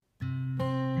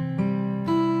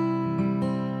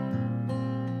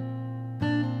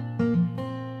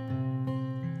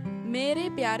मेरे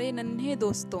प्यारे नन्हे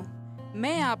दोस्तों,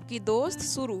 मैं आपकी दोस्त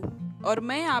सुरु और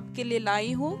मैं आपके लिए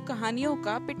लाई हूँ कहानियों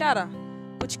का पिटारा।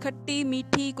 कुछ खट्टी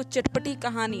मीठी, कुछ चटपटी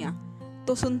कहानियाँ।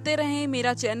 तो सुनते रहें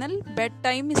मेरा चैनल बेड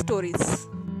टाइम स्टोरीज।